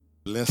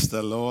Bless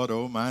the Lord,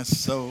 oh my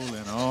soul,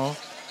 and all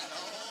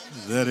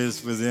that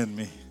is within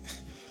me.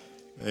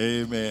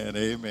 Amen.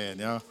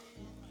 Amen.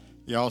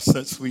 Y'all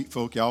such sweet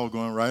folk. Y'all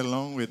going right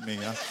along with me.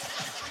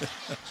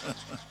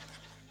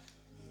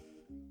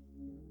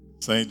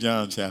 St.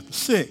 John chapter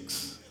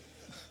 6.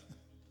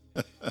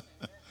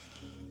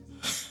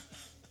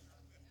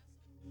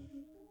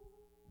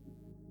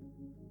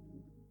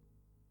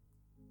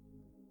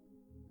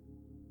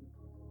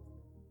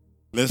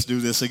 Let's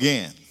do this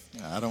again.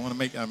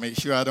 I make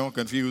sure I don't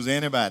confuse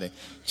anybody.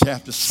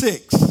 Chapter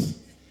 6,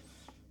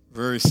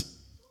 verse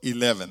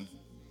 11.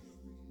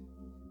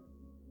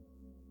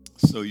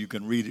 So you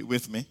can read it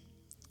with me.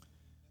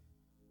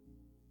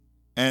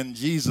 And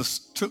Jesus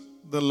took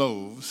the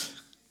loaves,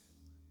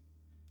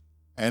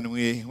 and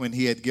when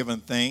he had given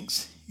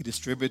thanks, he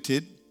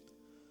distributed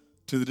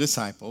to the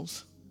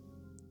disciples,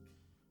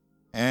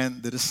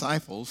 and the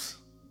disciples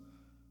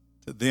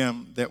to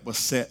them that were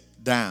set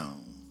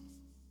down,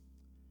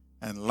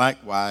 and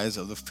likewise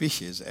of the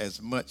fishes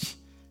as much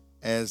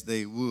as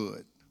they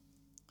would.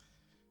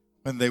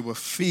 When they were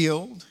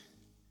filled,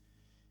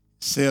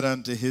 said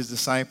unto his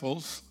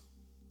disciples,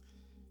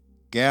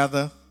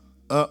 gather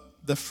up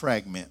the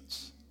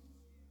fragments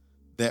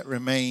that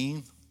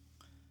remain,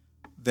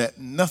 that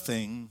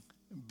nothing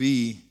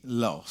be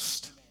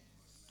lost.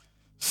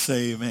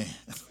 Say amen.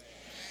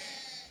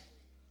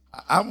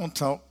 I want to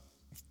talk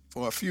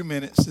for a few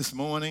minutes this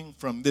morning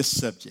from this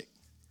subject: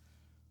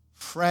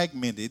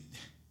 fragmented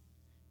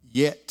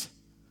yet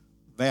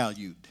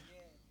valued.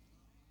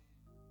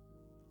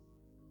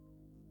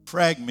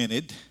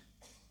 Fragmented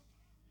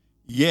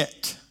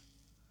yet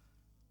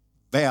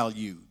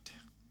valued.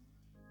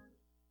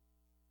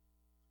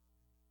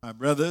 My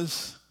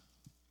brothers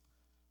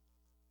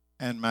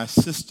and my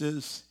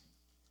sisters,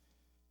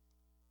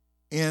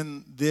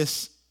 in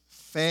this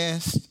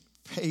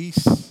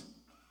fast-paced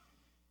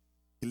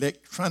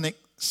electronic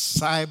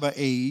cyber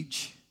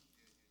age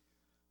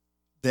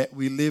that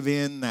we live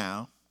in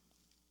now,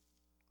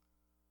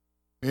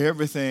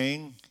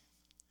 everything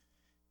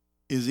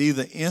is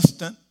either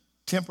instant,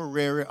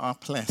 temporary, or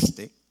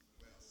plastic.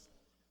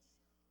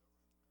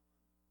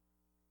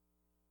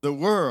 The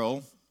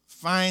world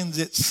finds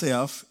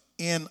itself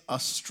in a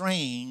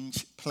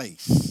strange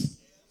place.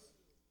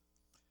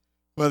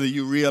 Whether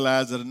you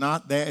realize it or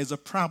not, there is a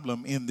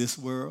problem in this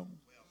world.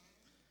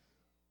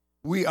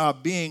 We are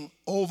being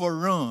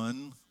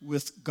overrun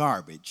with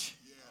garbage.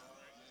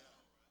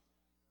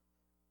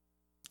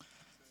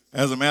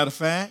 As a matter of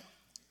fact,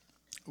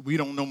 we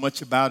don't know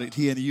much about it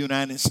here in the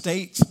United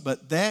States,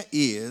 but there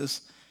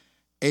is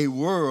a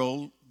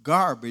world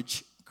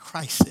garbage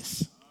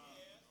crisis.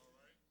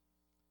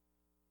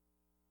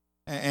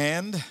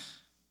 And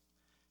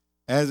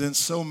as in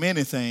so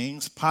many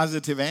things,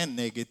 positive and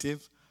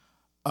negative,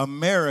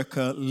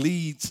 America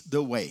leads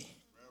the way.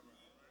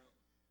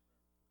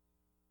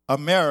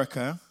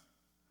 America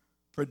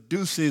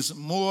produces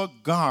more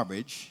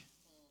garbage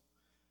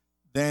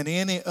than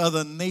any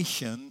other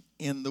nation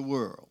in the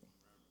world.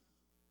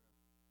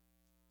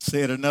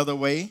 Say it another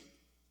way,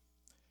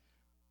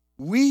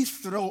 we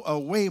throw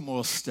away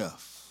more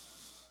stuff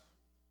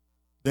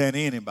than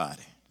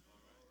anybody.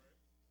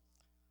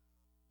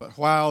 But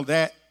while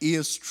that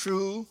is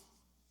true,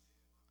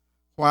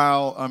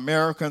 while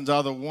Americans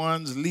are the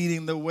ones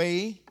leading the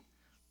way,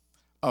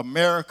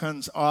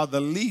 Americans are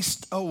the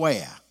least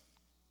aware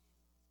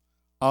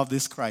of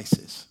this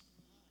crisis.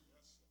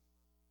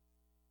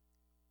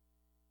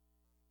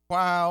 We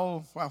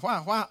are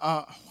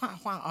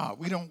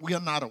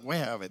not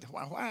aware of it?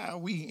 Why are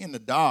we in the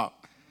dark?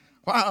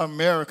 Why are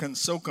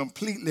Americans so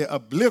completely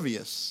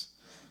oblivious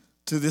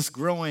to this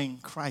growing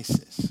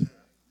crisis?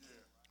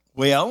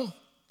 Well,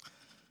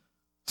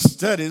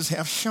 studies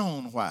have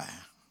shown why.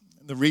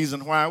 The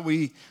reason why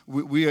we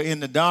are in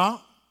the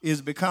dark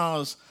is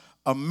because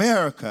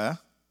America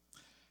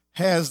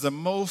has the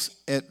most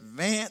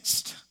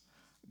advanced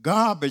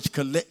garbage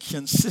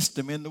collection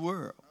system in the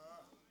world.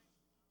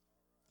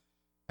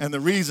 And the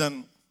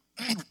reason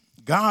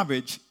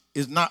garbage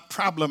is not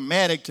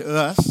problematic to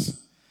us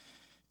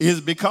is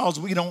because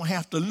we don't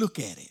have to look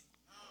at it.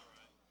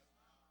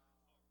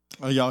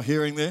 Are y'all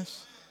hearing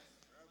this?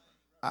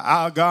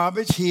 Our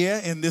garbage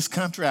here in this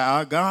country,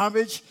 our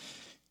garbage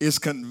is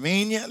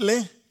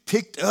conveniently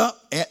picked up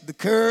at the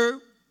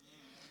curb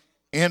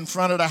in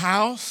front of the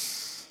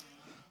house,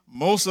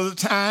 most of the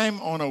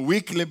time on a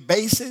weekly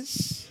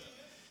basis.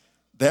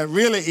 There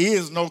really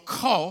is no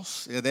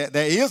cost. There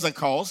is a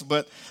cost,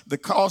 but the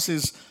cost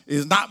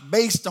is not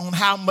based on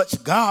how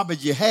much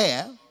garbage you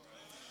have.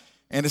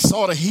 And it's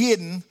sort of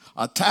hidden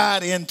or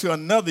tied into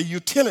another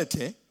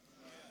utility.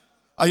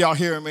 Are y'all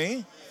hearing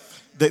me?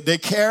 They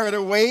carry it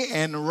away,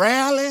 and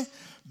rarely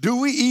do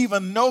we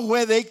even know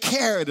where they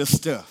carry the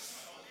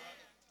stuff.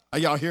 Are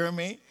y'all hearing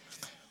me?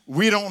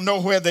 We don't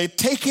know where they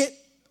take it.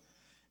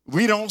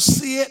 We don't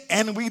see it,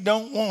 and we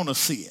don't want to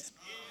see it.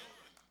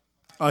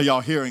 Are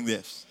y'all hearing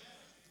this?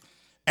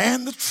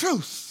 And the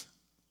truth,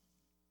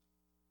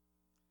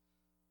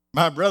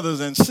 my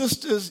brothers and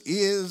sisters,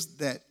 is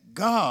that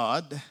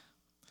God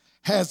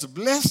has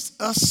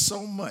blessed us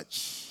so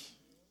much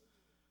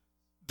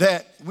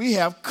that we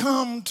have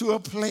come to a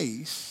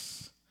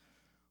place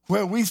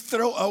where we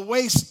throw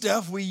away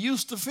stuff we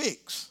used to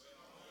fix.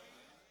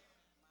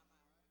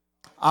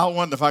 I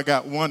wonder if I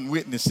got one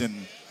witness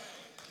in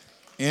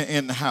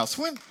the house.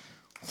 When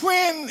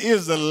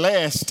is the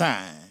last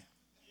time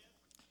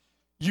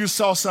you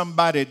saw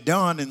somebody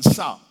donning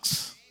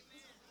socks?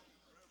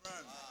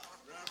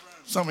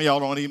 Some of y'all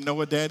don't even know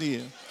what that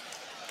is.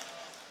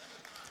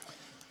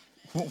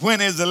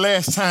 When is the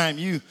last time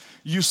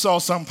you saw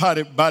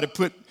somebody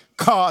put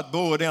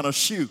cardboard in a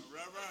shoe?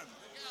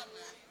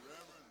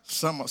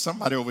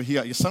 Somebody over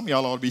here, some of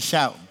y'all ought to be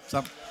shouting.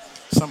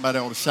 Somebody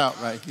ought to shout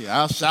right here.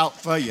 I'll shout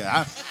for you.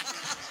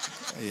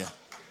 Yeah.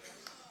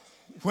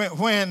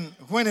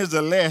 When is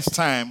the last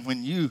time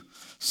when you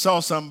saw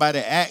somebody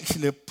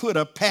actually put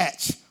a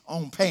patch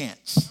on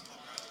pants?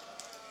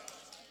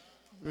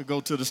 We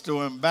go to the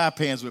store and buy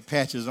pants with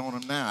patches on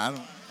them now.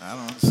 I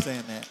don't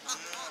understand that.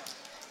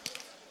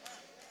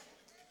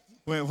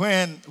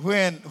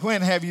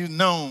 When have you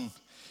known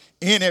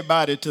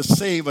anybody to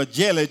save a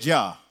jelly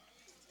jar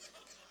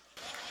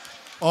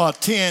or a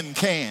tin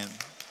can?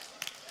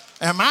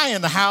 Am I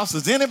in the house?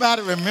 Does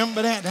anybody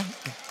remember that?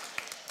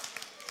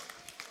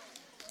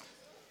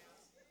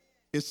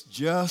 It's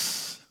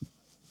just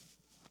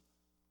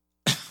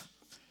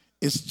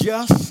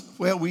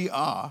where we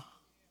are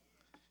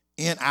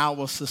in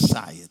our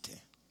society.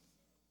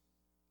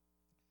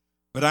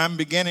 But I'm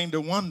beginning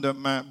to wonder,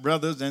 my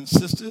brothers and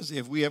sisters,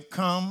 if we have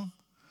come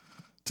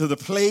to the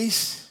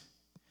place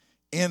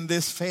in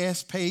this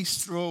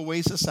fast-paced,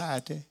 throwaway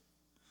society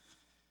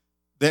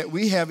that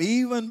we have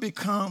even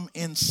become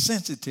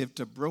insensitive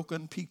to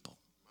broken people.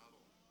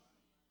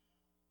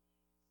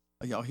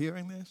 Are y'all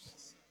hearing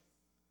this?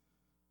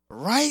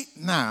 Right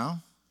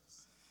now,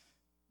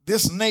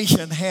 this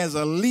nation has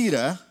a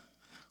leader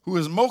who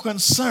is more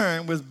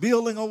concerned with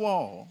building a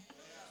wall,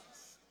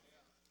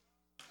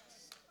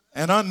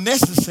 an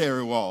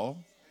unnecessary wall,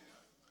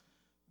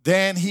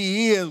 than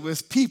he is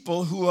with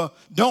people who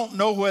don't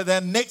know where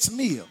their next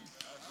meal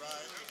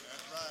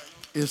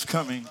is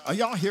coming. Are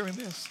y'all hearing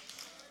this?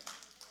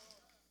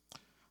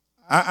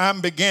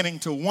 I'm beginning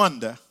to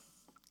wonder,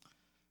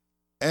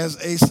 as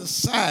a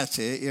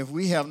society, if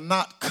we have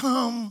not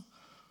come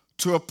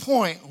to a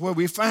point where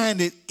we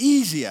find it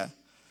easier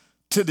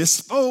to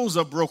dispose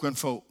of broken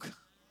folk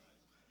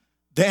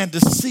than to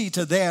see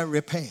to their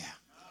repair.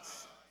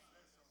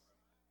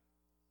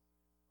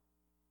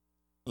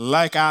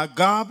 Like our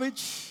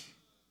garbage,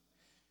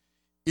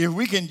 if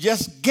we can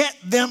just get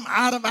them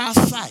out of our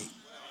sight.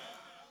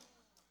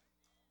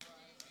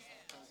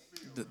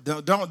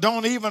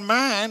 Don't even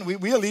mind.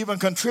 We'll even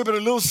contribute a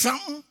little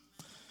something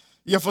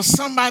for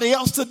somebody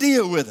else to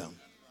deal with them.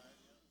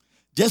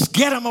 Just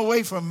get them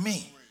away from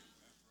me.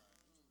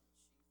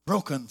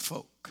 Broken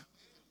folk.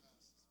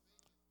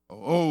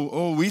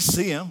 Oh, we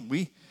see them.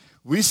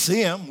 We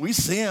see them. We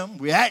see them.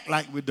 We act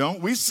like we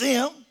don't. We see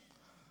them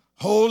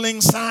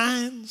holding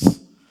signs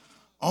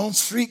on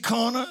street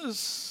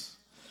corners.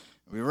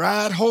 We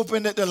ride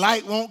hoping that the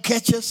light won't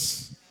catch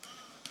us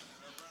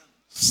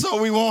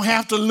so we won't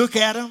have to look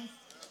at them.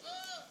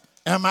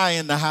 Am I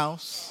in the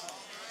house?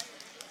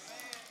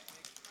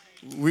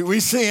 We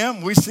see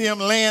them. We see them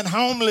laying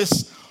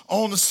homeless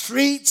on the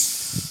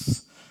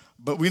streets,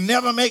 but we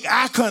never make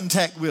eye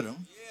contact with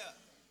them.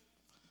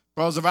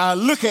 Because if I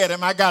look at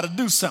him, I got to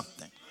do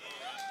something.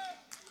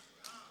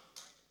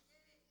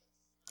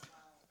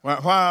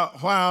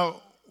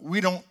 While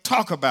we don't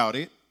talk about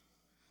it,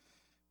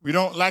 we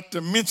don't like to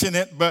mention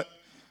it, but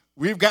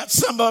we've got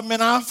some of them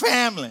in our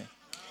family.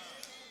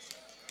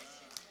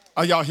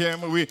 Are y'all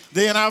hearing me?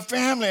 They're in our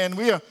family, and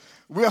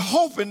we're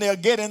hoping they'll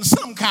get in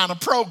some kind of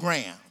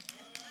program.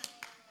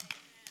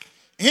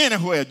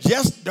 Anywhere,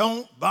 just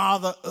don't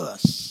bother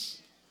us.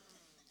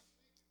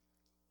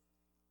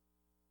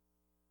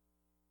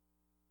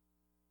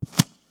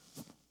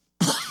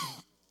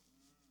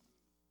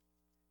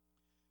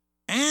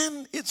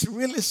 And it's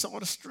really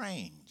sort of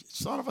strange. It's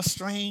sort of a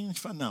strange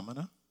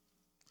phenomenon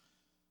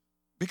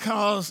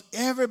because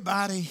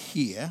everybody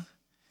here,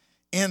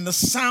 in the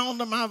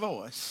sound of my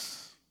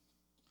voice,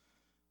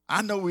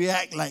 I know we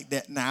act like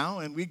that now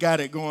and we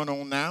got it going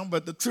on now,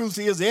 but the truth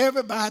is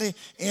everybody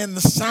in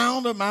the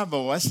sound of my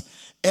voice,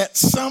 at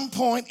some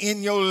point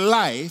in your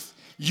life,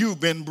 you've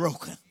been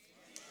broken.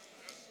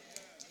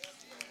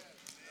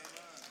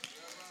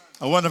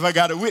 I wonder if I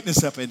got a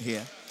witness up in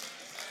here.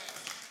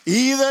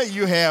 Either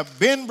you have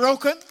been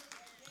broken,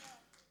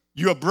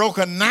 you're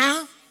broken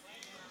now,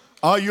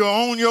 or you're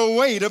on your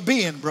way to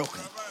being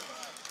broken.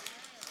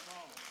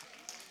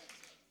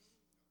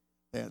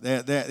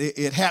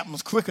 It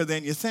happens quicker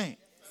than you think.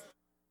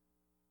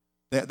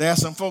 There are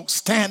some folks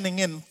standing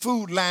in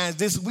food lines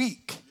this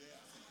week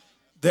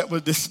that were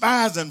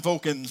despising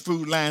folk in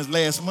food lines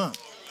last month.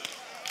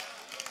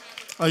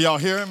 Are y'all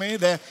hearing me?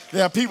 There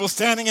are people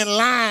standing in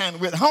line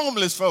with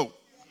homeless folk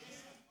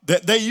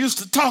that they used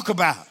to talk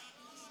about.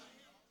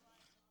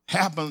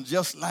 Happens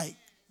just like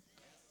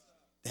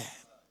that.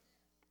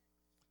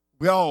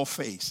 We all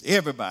face,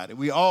 everybody,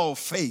 we all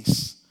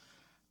face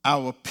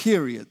our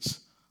periods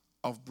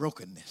of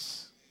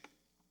brokenness.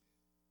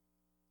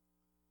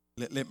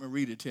 Let me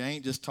read it to you. I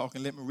ain't just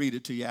talking. Let me read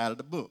it to you out of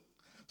the book.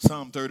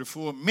 Psalm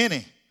 34,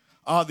 many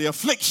are the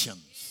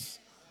afflictions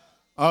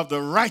of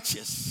the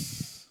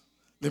righteous.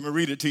 Let me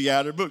read it to you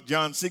out of the book.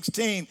 John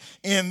 16,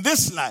 in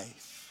this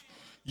life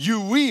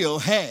you will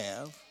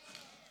have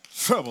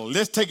trouble.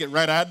 Let's take it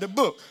right out of the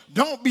book.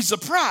 Don't be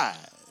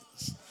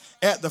surprised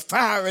at the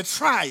fiery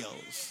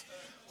trials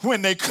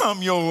when they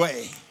come your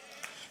way.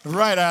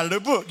 Right out of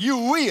the book. You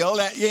will,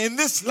 in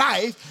this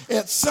life,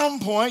 at some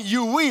point,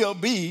 you will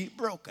be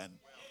broken.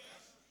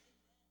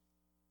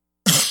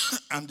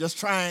 I'm just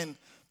trying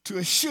to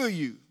assure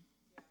you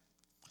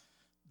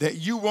that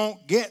you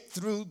won't get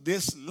through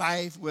this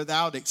life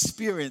without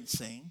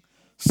experiencing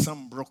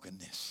some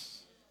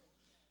brokenness.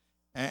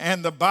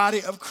 And the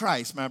body of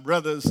Christ, my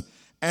brothers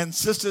and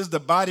sisters, the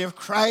body of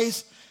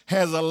Christ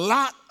has a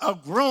lot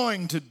of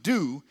growing to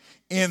do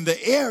in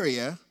the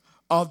area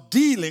of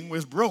dealing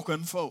with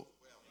broken folk.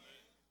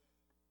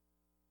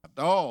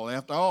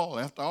 After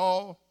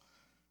all,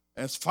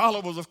 as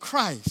followers of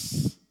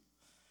Christ,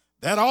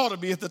 that ought to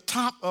be at the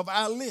top of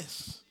our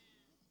list.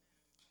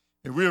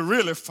 If we're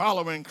really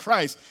following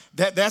Christ,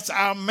 that's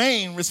our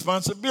main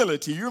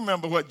responsibility. You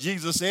remember what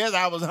Jesus says,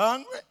 I was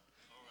hungry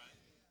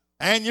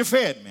and you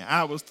fed me.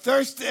 I was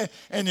thirsty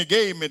and you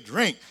gave me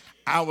drink.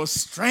 I was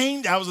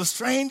a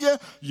stranger,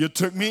 you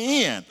took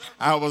me in.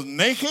 I was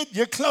naked,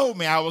 you clothed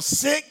me. I was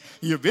sick,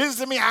 you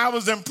visited me. I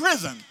was in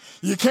prison.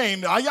 You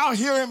came. Are y'all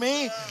hearing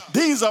me?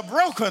 These are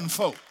broken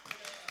folk.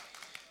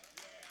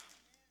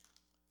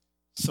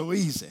 So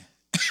easy.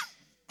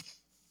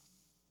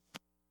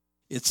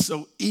 It's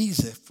so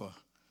easy for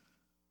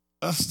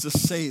us to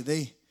say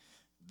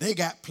they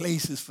got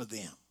places for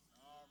them.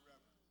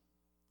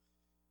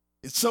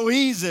 It's so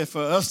easy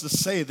for us to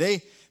say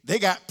they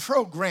got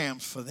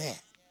programs for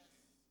that.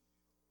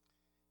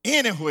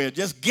 Anywhere,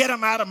 just get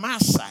them out of my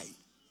sight.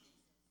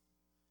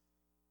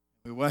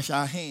 We wash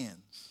our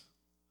hands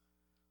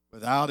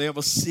without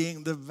ever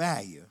seeing the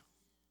value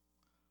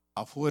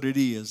of what it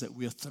is that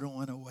we're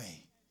throwing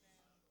away.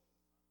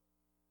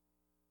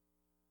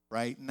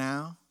 Right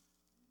now,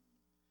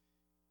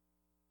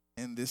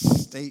 in this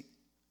state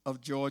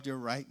of Georgia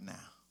right now,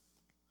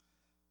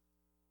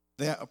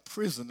 there are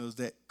prisoners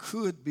that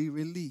could be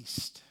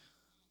released,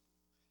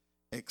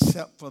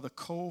 except for the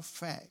cold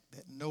fact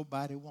that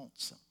nobody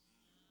wants them.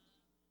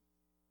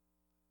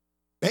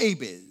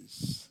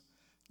 Babies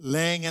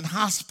laying in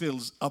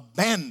hospitals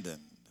abandoned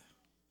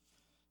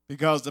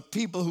because the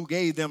people who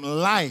gave them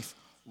life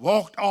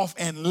walked off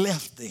and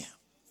left them.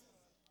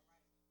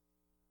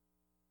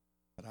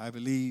 But I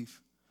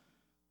believe,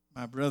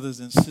 my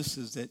brothers and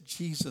sisters, that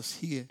Jesus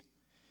here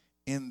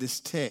in this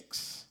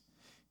text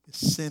is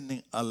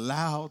sending a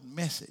loud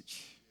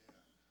message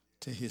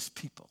to his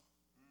people.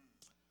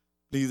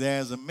 I believe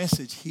there's a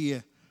message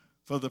here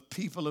for the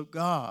people of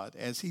God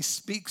as he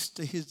speaks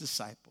to his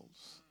disciples.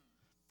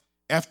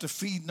 After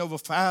feeding over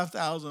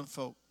 5,000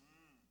 folk,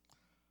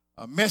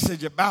 a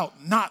message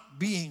about not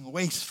being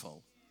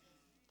wasteful,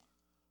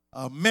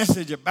 a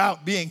message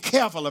about being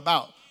careful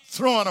about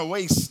throwing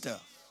away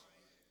stuff,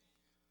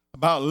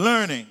 about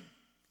learning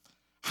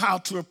how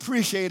to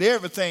appreciate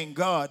everything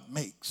God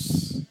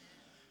makes,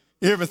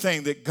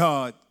 everything that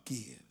God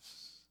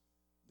gives.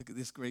 Look at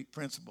this great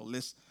principle.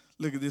 Let's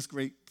look at this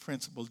great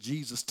principle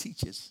Jesus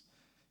teaches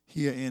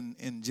here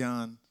in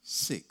John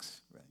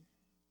 6, right?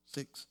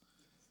 6.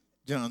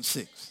 John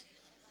 6.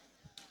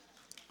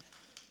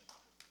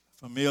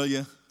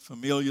 Familiar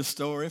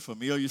story.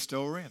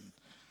 And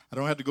I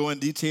don't have to go in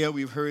detail.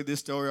 We've heard this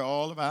story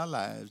all of our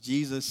lives.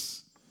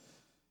 Jesus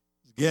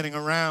is getting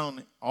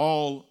around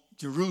all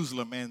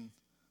Jerusalem and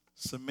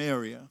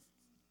Samaria.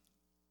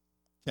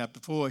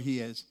 Chapter 4, he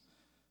has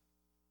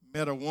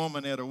met a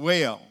woman at a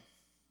well.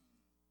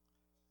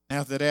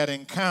 After that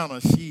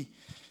encounter, she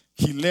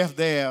left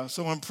there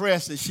so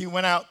impressed that she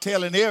went out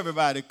telling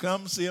everybody,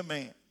 come see a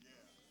man.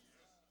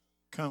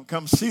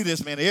 Come see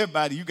this man.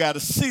 Everybody, you got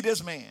to see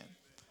this man.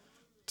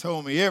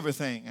 Told me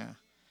everything I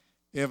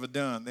ever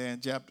done. There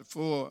in chapter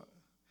 4,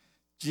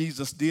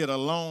 Jesus did a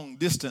long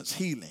distance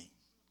healing.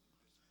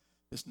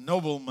 This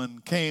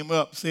nobleman came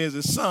up, says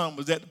his son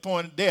was at the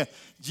point of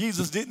death.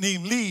 Jesus didn't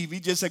even leave. He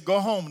just said, go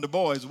home, the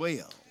boy's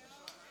well.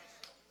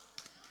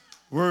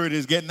 Word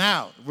is getting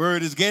out.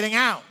 Word is getting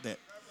out that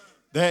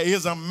there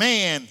is a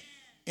man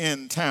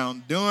in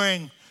town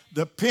during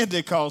the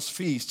Pentecost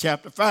feast,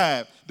 chapter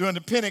 5. During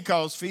the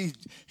Pentecost feast,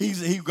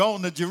 he's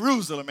gone to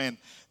Jerusalem, and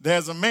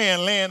there's a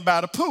man laying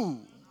by the pool.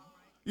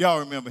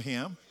 Y'all remember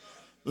him.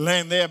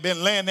 Been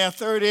laying there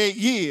 38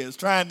 years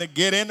trying to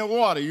get in the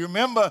water. You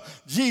remember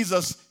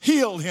Jesus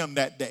healed him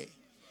that day.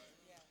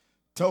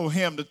 Told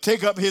him to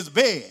take up his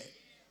bed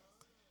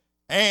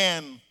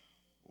and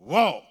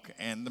walk.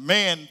 And the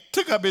man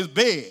took up his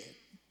bed,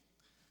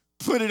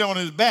 put it on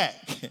his back.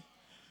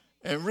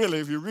 And really,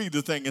 if you read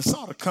the thing, it's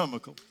sort of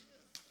comical.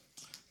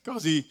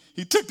 Because he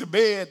took the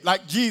bed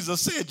like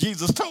Jesus said.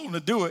 Jesus told him to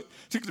do it.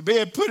 Took the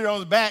bed, put it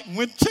on his back, and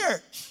went to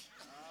church.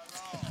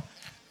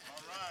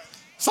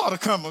 Sort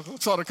of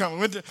coming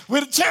with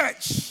the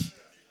church,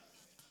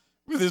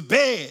 with his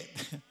bed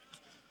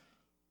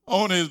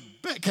on his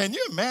bed. Can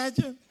you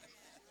imagine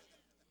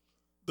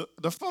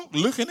the folk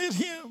looking at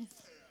him?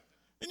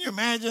 Can you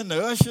imagine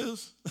the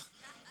ushers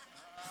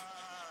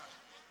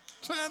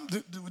trying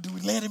to do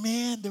we let him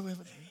in?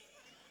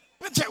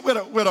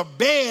 With a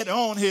bed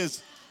on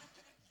his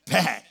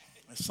back.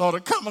 It's sort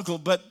of comical,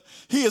 but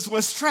here's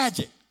what's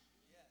tragic.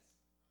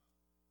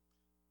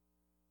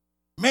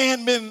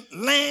 Man been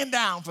laying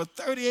down for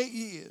 38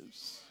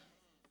 years.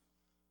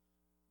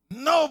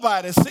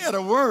 Nobody said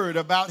a word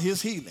about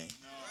his healing.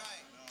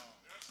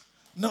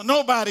 No,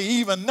 nobody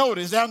even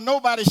noticed. There's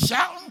nobody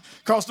shouting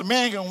because the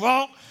man can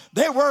walk.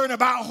 They're worrying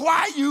about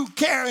why you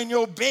carrying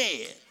your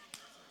bed.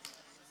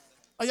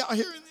 Are y'all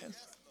hearing this?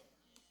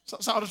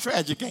 Sort of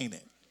tragic, ain't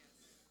it?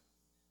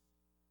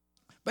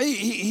 But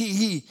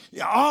he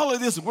all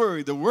of this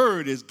word, the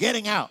word is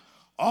getting out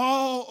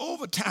all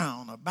over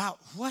town about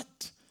what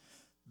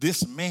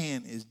this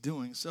man is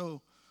doing.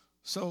 So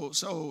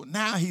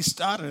now he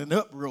started an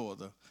uproar.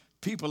 The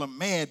people are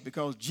mad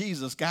because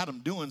Jesus got them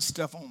doing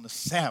stuff on the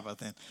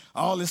Sabbath and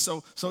all this.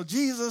 So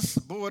Jesus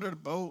boarded a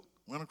boat,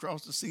 went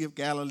across the Sea of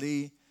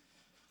Galilee.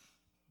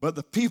 But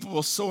the people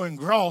were so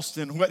engrossed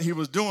in what he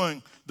was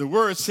doing, the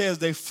word says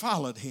they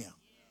followed him.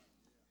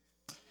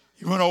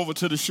 He went over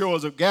to the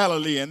shores of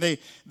Galilee and they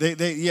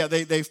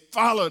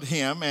followed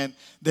him, and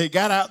they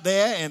got out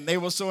there and they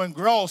were so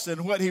engrossed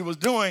in what he was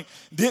doing,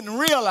 didn't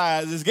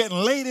realize it's getting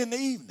late in the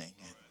evening.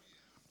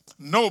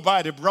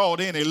 Nobody brought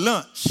any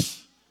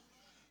lunch.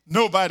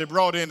 Nobody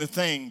brought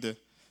anything to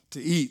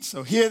eat.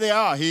 So here they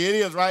are. Here it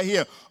is right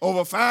here.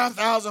 Over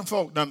 5,000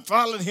 folk done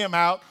followed him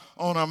out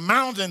on a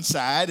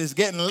mountainside. It's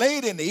getting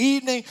late in the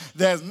evening.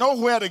 There's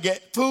nowhere to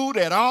get food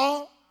at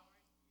all.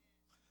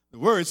 The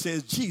word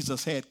says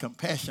Jesus had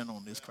compassion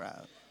on this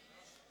crowd.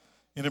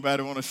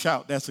 Anybody want to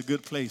shout? That's a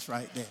good place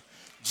right there.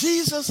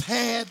 Jesus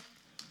had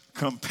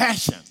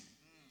compassion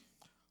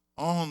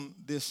on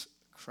this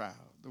crowd.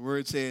 The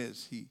word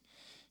says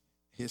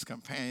his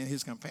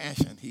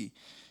compassion,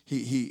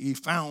 he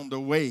found a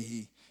way.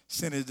 He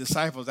sent his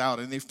disciples out,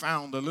 and they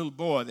found a little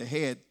boy that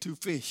had 2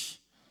 fish,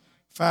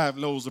 5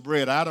 loaves of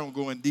bread. I don't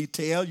go in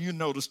detail. You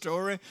know the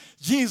story.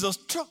 Jesus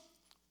took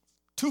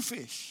 2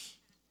 fish,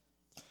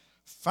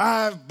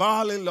 5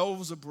 barley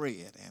loaves of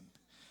bread, and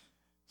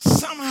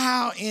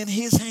somehow in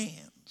his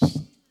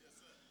hands,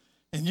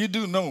 and you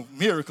do know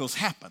miracles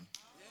happen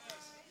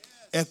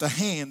at the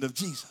hand of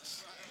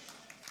Jesus.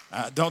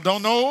 Don't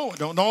know.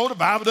 The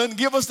Bible doesn't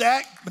give us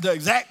the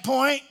exact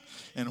point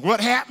and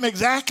what happened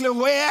exactly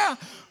where,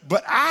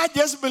 but I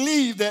just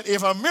believe that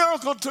if a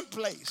miracle took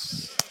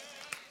place,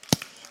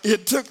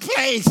 it took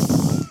place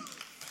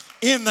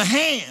in the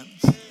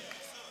hands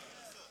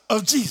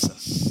of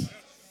Jesus.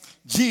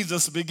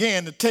 Jesus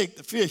began to take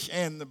the fish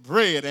and the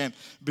bread and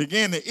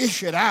began to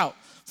issue it out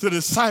to the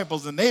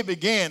disciples, and they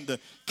began to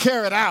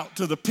carry it out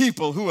to the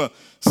people who are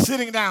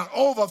sitting down.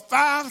 Over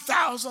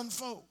 5,000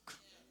 folk.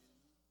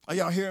 Are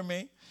y'all hearing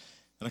me?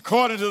 And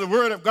according to the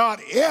word of God,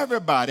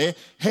 everybody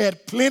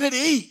had plenty to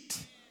eat.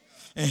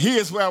 And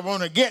here's where I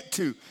want to get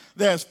to.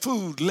 There's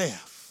food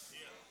left.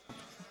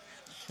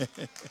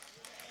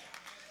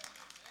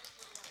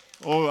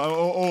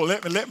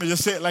 Let me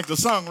just say it like the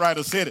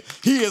songwriter said it.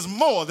 He is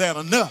more than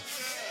enough.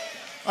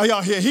 Are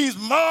y'all here? He's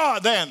more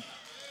than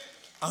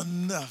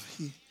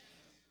enough.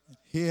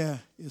 Here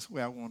is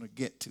where I want to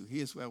get to.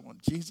 Here's where I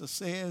want. Jesus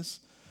says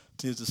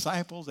to his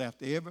disciples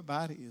after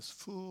everybody is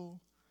full,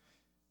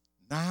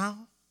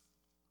 now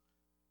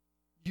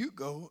you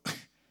go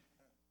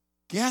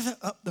gather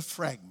up the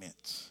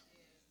fragments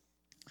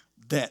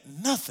that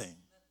nothing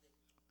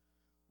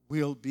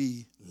will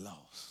be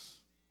lost.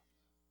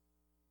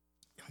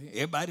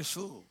 Everybody's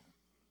full.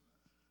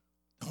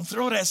 Don't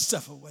throw that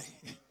stuff away.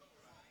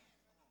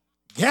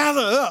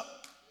 Gather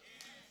up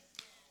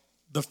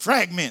the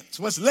fragments,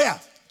 what's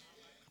left,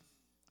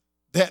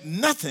 that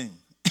nothing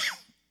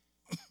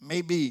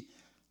may be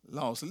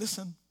lost.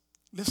 Listen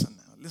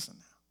now.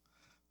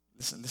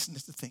 Listen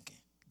to thinking.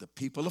 The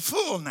people are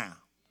full now.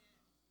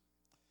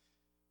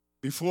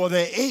 Before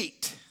they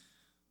ate,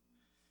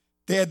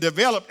 they had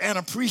developed an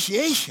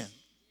appreciation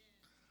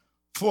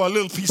for a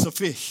little piece of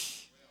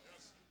fish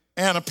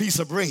and a piece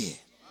of bread.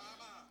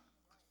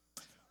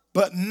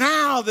 But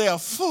now they're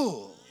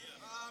full,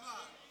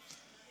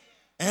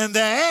 and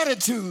their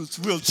attitudes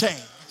will change.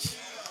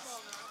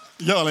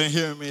 Y'all ain't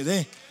hearing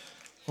me.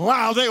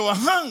 While they were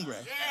hungry,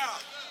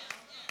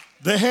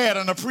 they had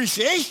an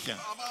appreciation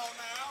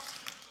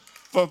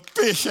for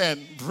fish and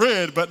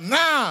bread, but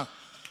now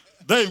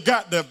they've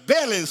got their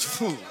bellies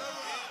full.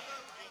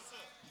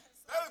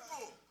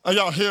 Are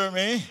y'all hearing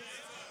me?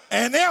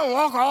 And they'll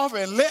walk off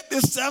and let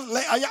this stuff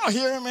lay. Are y'all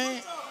hearing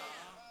me?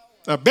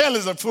 Their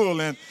bellies are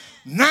full, and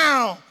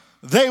now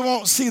they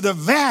won't see the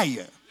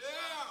value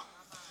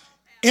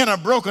in a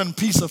broken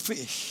piece of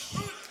fish.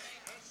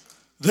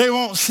 They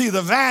won't see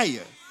the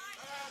value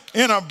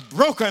in a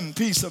broken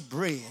piece of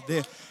bread.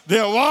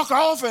 They'll walk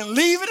off and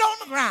leave it on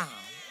the ground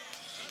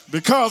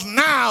because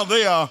now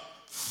they are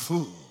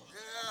full.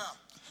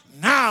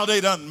 now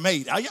they done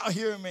made it. Are y'all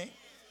hearing me?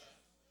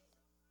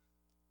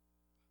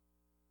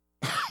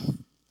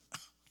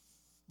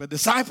 But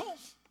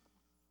disciples,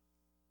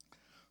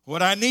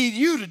 what I need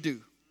you to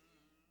do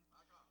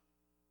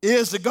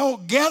is to go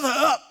gather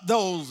up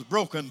those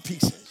broken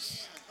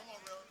pieces.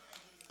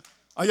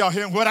 Are y'all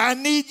hearing? What I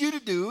need you to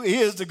do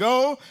is to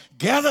go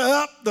gather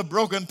up the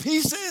broken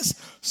pieces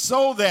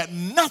so that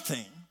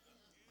nothing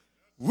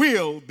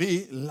will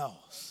be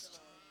lost.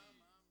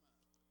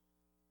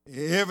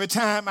 Every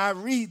time I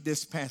read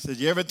this passage,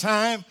 it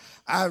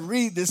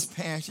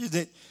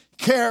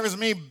carries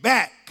me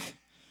back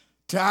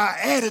to our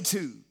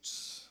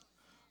attitudes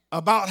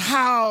about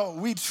how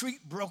we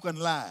treat broken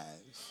lives.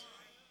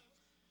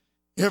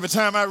 Every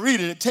time I read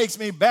it, it takes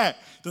me back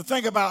to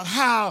think about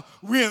how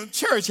we in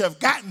church have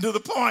gotten to the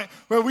point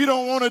where we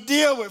don't want to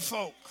deal with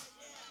folk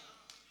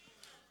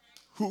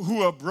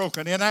who are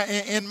broken. And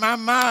in my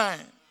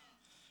mind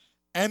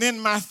and in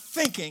my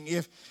thinking,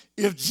 if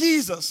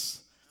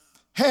Jesus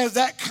has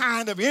that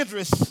kind of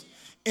interest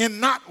in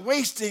not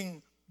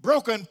wasting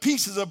broken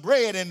pieces of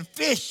bread and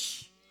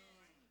fish,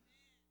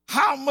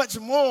 how much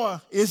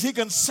more is he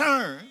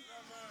concerned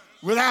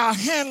with our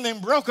handling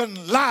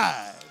broken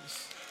lives?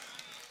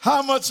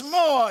 How much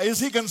more is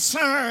he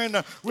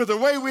concerned with the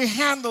way we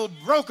handle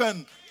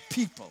broken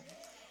people?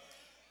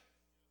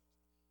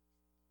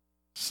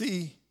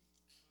 See,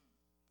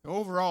 the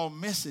overall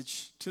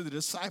message to the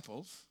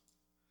disciples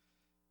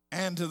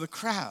and to the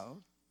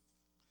crowd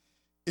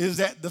is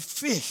that the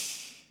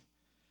fish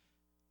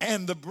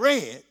and the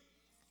bread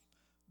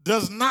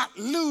does not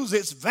lose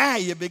its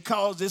value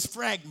because it's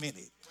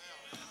fragmented.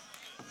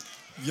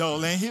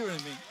 Y'all ain't hearing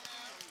me.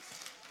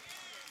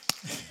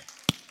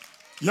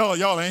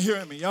 Y'all ain't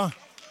hearing me. Y'all.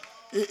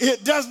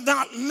 It does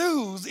not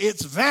lose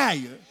its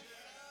value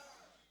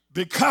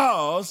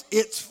because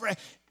it's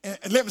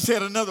let me say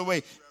it another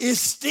way. It's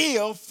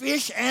still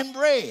fish and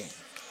bread.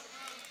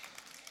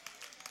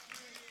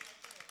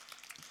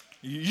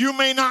 You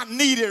may not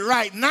need it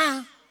right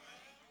now,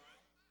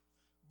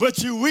 but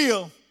you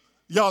will.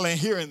 Y'all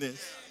ain't hearing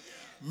this.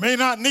 May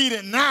not need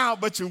it now,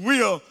 but you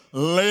will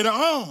later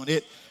on.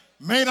 It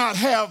may not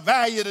have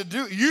value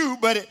to you,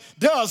 but it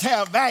does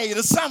have value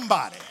to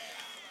somebody.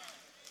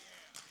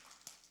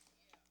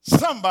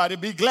 Somebody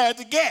be glad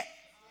to get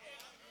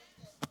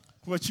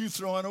what you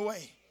throwing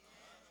away.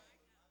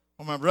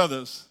 Well, my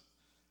brothers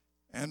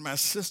and my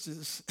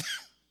sisters,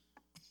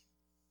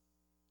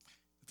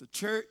 the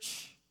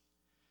church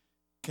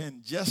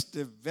can just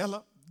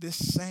develop this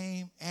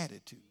same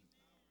attitude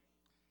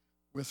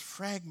with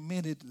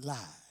fragmented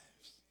lives.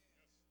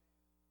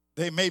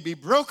 They may be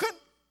broken,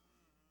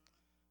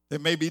 they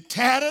may be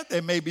tattered,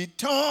 they may be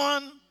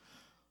torn,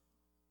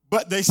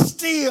 but they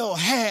still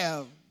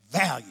have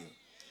value.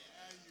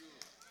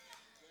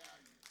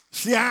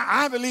 See,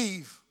 I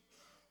believe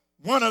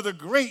one of the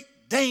great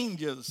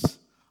dangers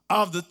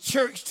of the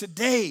church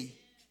today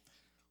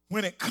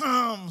when it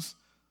comes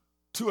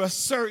to a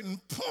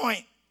certain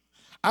point,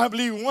 I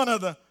believe one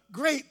of the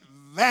great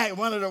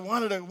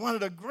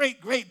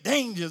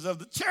dangers of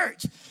the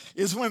church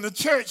is when the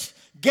church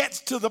gets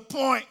to the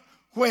point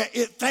where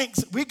it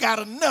thinks we got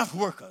enough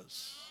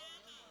workers.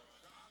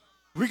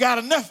 We got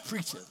enough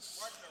preachers.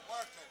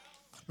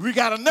 We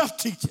got enough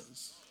teachers.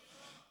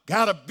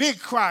 Got a big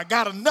choir,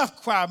 got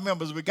enough choir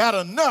members, we got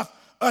enough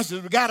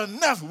ushers, we got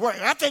enough work.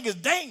 I think it's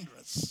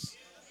dangerous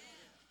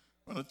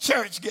when the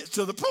church gets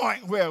to the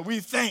point where we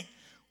think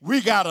we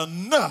got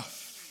enough.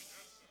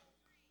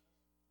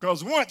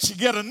 Because once you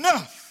get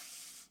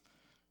enough,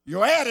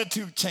 your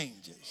attitude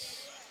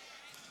changes.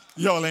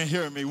 Y'all ain't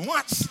hearing me.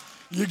 Once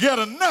you get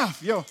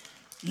enough,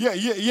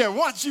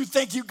 once you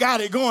think you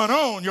got it going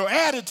on, your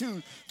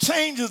attitude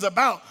changes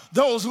about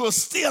those who are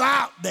still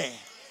out there.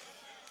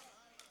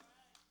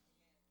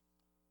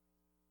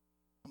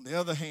 On the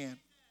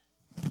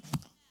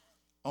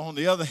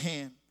other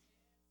hand,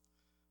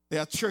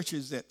 there are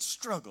churches that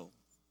struggle,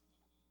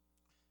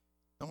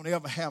 don't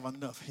ever have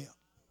enough help.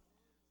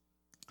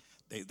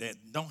 They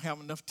don't have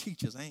enough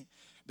teachers.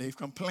 They've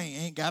complained,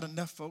 ain't got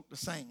enough folk to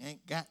sing,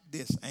 ain't got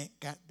this, ain't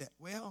got that.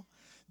 Well,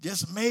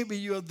 just maybe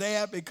you're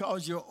there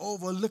because you're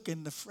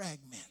overlooking the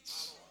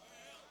fragments.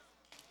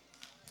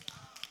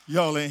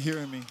 Y'all ain't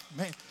hearing me.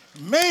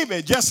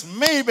 Maybe, just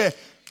maybe,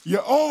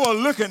 you're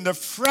overlooking the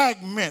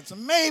fragments.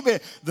 Maybe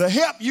the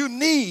help you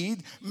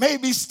need may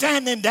be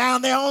standing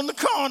down there on the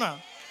corner.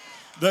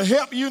 The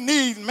help you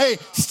need may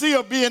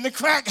still be in the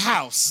crack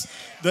house.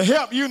 The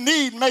help you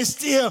need may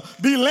still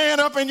be laying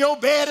up in your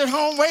bed at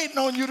home waiting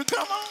on you to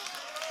come on.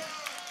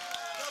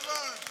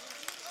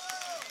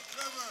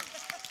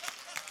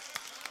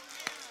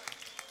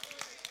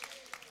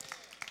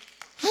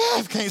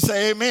 If you can't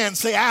say amen,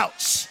 say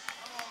ouch.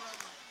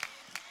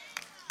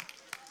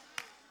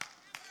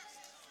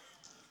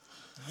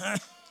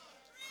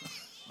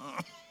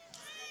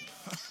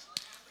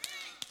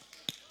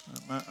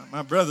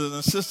 My brothers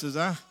and sisters,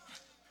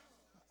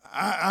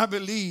 I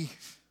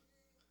believe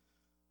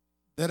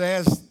that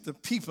as the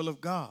people of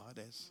God,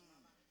 as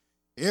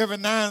every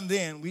now and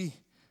then we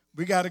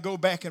got to go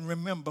back and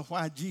remember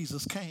why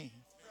Jesus came.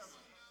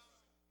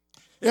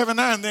 Every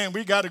now and then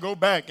we got to go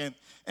back and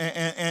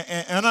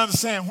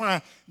understand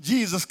why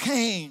Jesus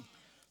came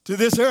to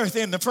this earth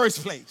in the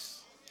first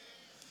place.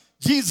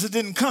 Jesus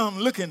didn't come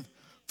looking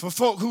for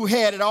folk who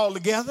had it all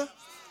together.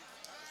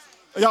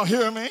 Y'all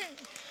hear me?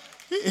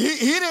 He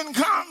didn't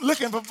come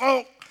looking for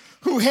folk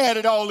who had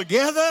it all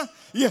together.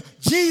 Yeah,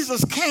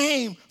 Jesus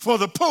came for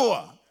the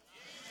poor,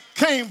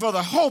 came for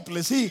the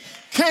hopeless. He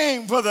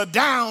came for the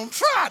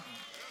downtrodden.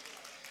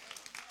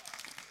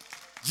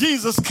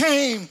 Jesus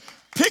came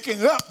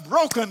picking up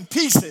broken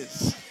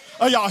pieces.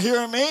 Are y'all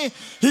hearing me?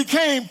 He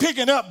came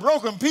picking up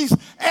broken pieces.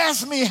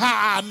 Ask me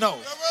how I know.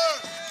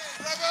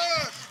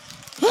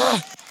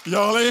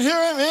 Y'all ain't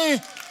hearing me?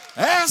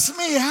 Ask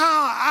me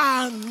how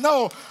I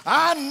know.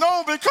 I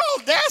know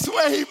because that's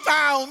where he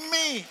found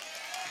me.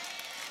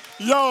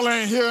 Y'all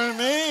ain't hearing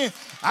me?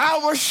 I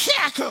was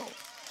shackled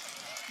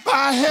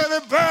by a heavy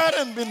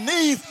burden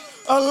beneath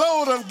a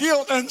load of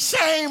guilt and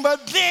shame,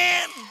 but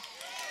then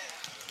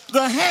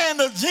the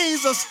hand of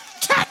Jesus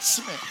touched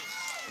me.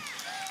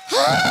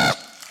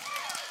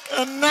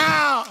 And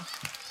now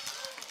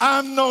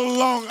I'm no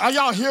longer, are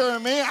y'all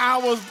hearing me? I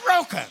was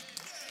broken.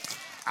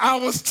 I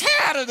was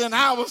tattered and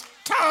I was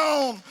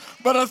torn,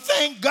 but I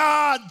thank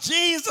God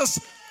Jesus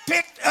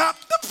picked up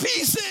the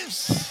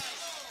pieces.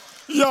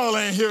 Y'all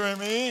ain't hearing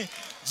me?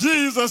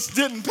 Jesus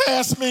didn't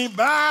pass me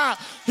by.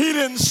 He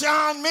didn't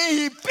shun me.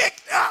 He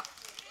picked up.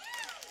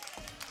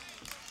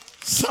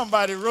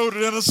 Somebody wrote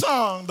it in a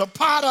song. The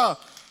potter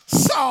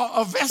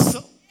saw a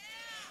vessel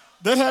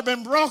that had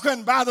been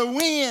broken by the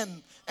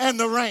wind and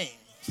the rain,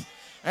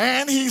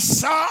 and he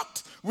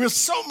sought with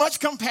so much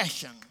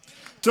compassion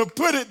to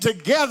put it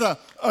together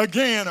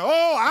again.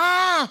 Oh,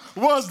 I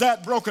was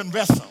that broken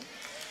vessel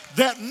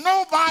that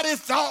nobody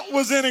thought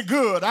was any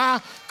good. I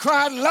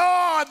cried,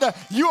 Lord,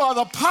 you are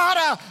the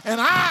potter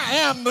and I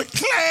am the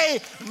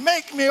clay.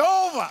 Make me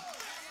over.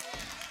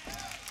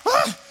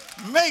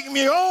 Make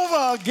me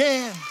over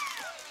again.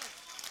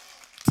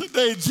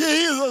 Today,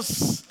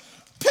 Jesus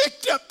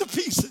picked up the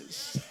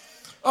pieces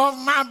of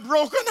my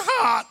broken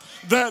heart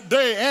that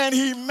day, and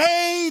he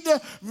made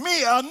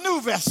me a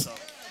new vessel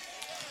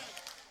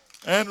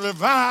and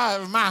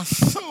revived my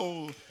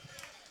soul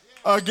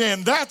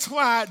again. That's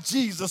why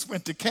Jesus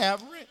went to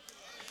Calvary.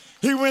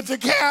 He went to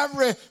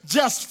Calvary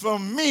just for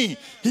me.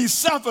 He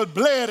suffered,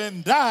 bled,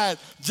 and died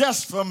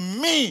just for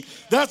me.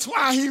 That's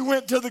why he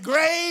went to the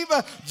grave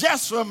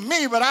just for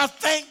me. But I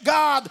thank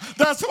God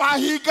that's why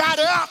he got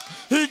up.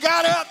 He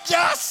got up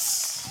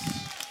just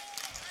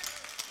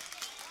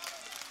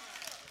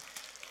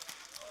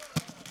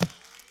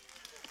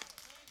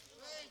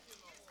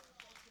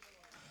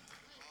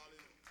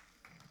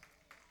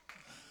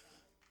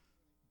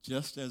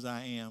as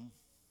I am,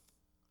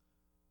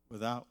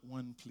 without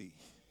one plea.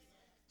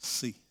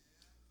 See,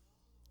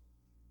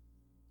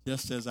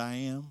 just as I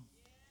am,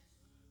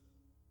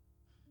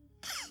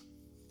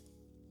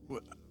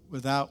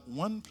 without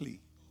one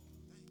plea,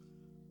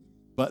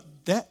 but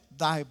that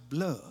thy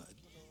blood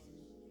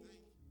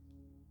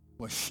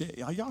was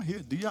shed. Are y'all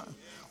here?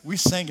 We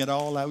sing it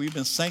all out. We've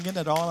been singing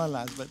it all our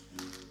lives, but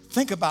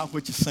think about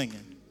what you're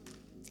singing.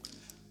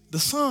 The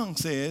song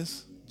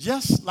says,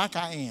 just like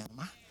I am.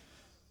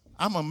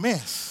 I'm a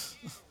mess,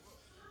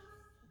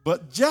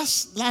 but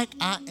just like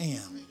I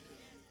am,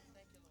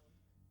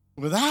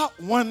 without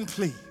one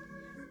plea.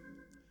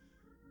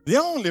 The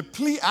only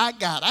plea I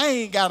got, I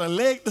ain't got a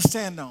leg to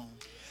stand on.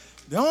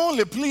 The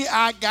only plea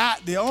I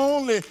got, the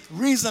only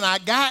reason I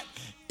got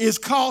is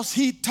because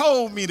he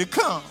told me to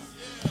come.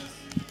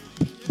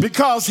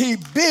 Because he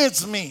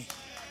bids me.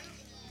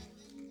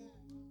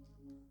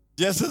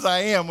 Just as I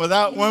am,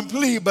 without one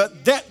plea,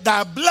 but that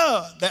thy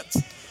blood,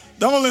 that's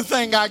the only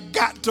thing I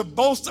got to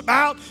boast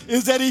about,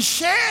 is that he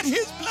shed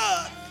his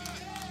blood.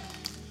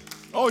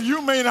 Oh,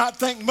 you may not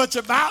think much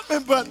about me,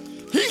 but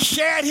he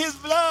shed his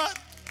blood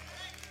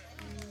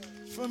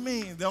for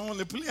me. The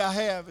only plea I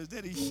have is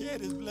that he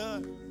shed his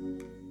blood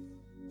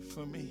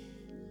for me.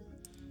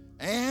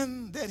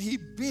 And that he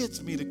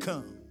bids me to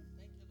come.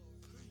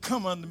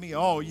 Come unto me,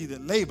 all ye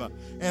that labor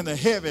and are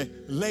heavy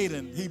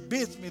laden. He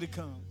bids me to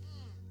come.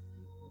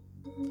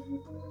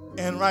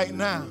 And right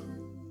now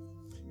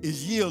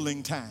is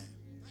yielding time.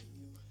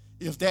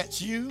 If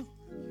that's you,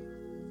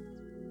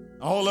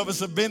 all of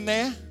us have been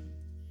there.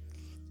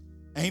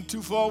 Ain't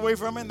too far away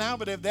from it now,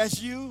 but if that's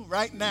you,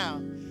 right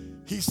now,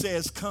 he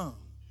says, come.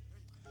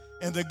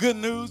 And the good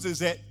news is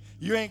that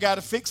you ain't got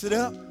to fix it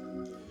up.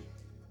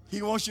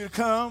 He wants you to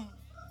come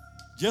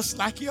just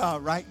like you are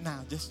right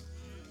now.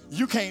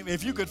 You can't,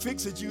 if you could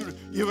fix it,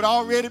 it would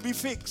already be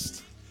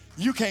fixed.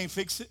 You can't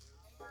fix it.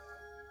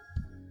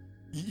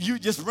 You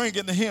just bring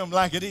it to him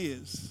like it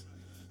is,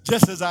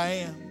 just as I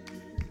am.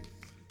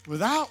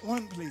 Without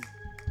one plea,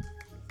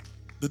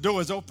 the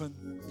door is open.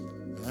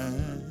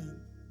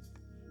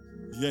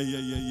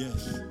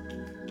 Yes.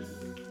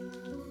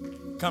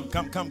 Come.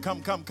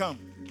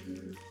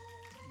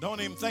 Don't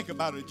even think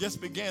about it.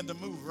 Just begin to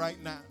move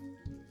right now.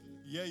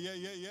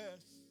 Yes.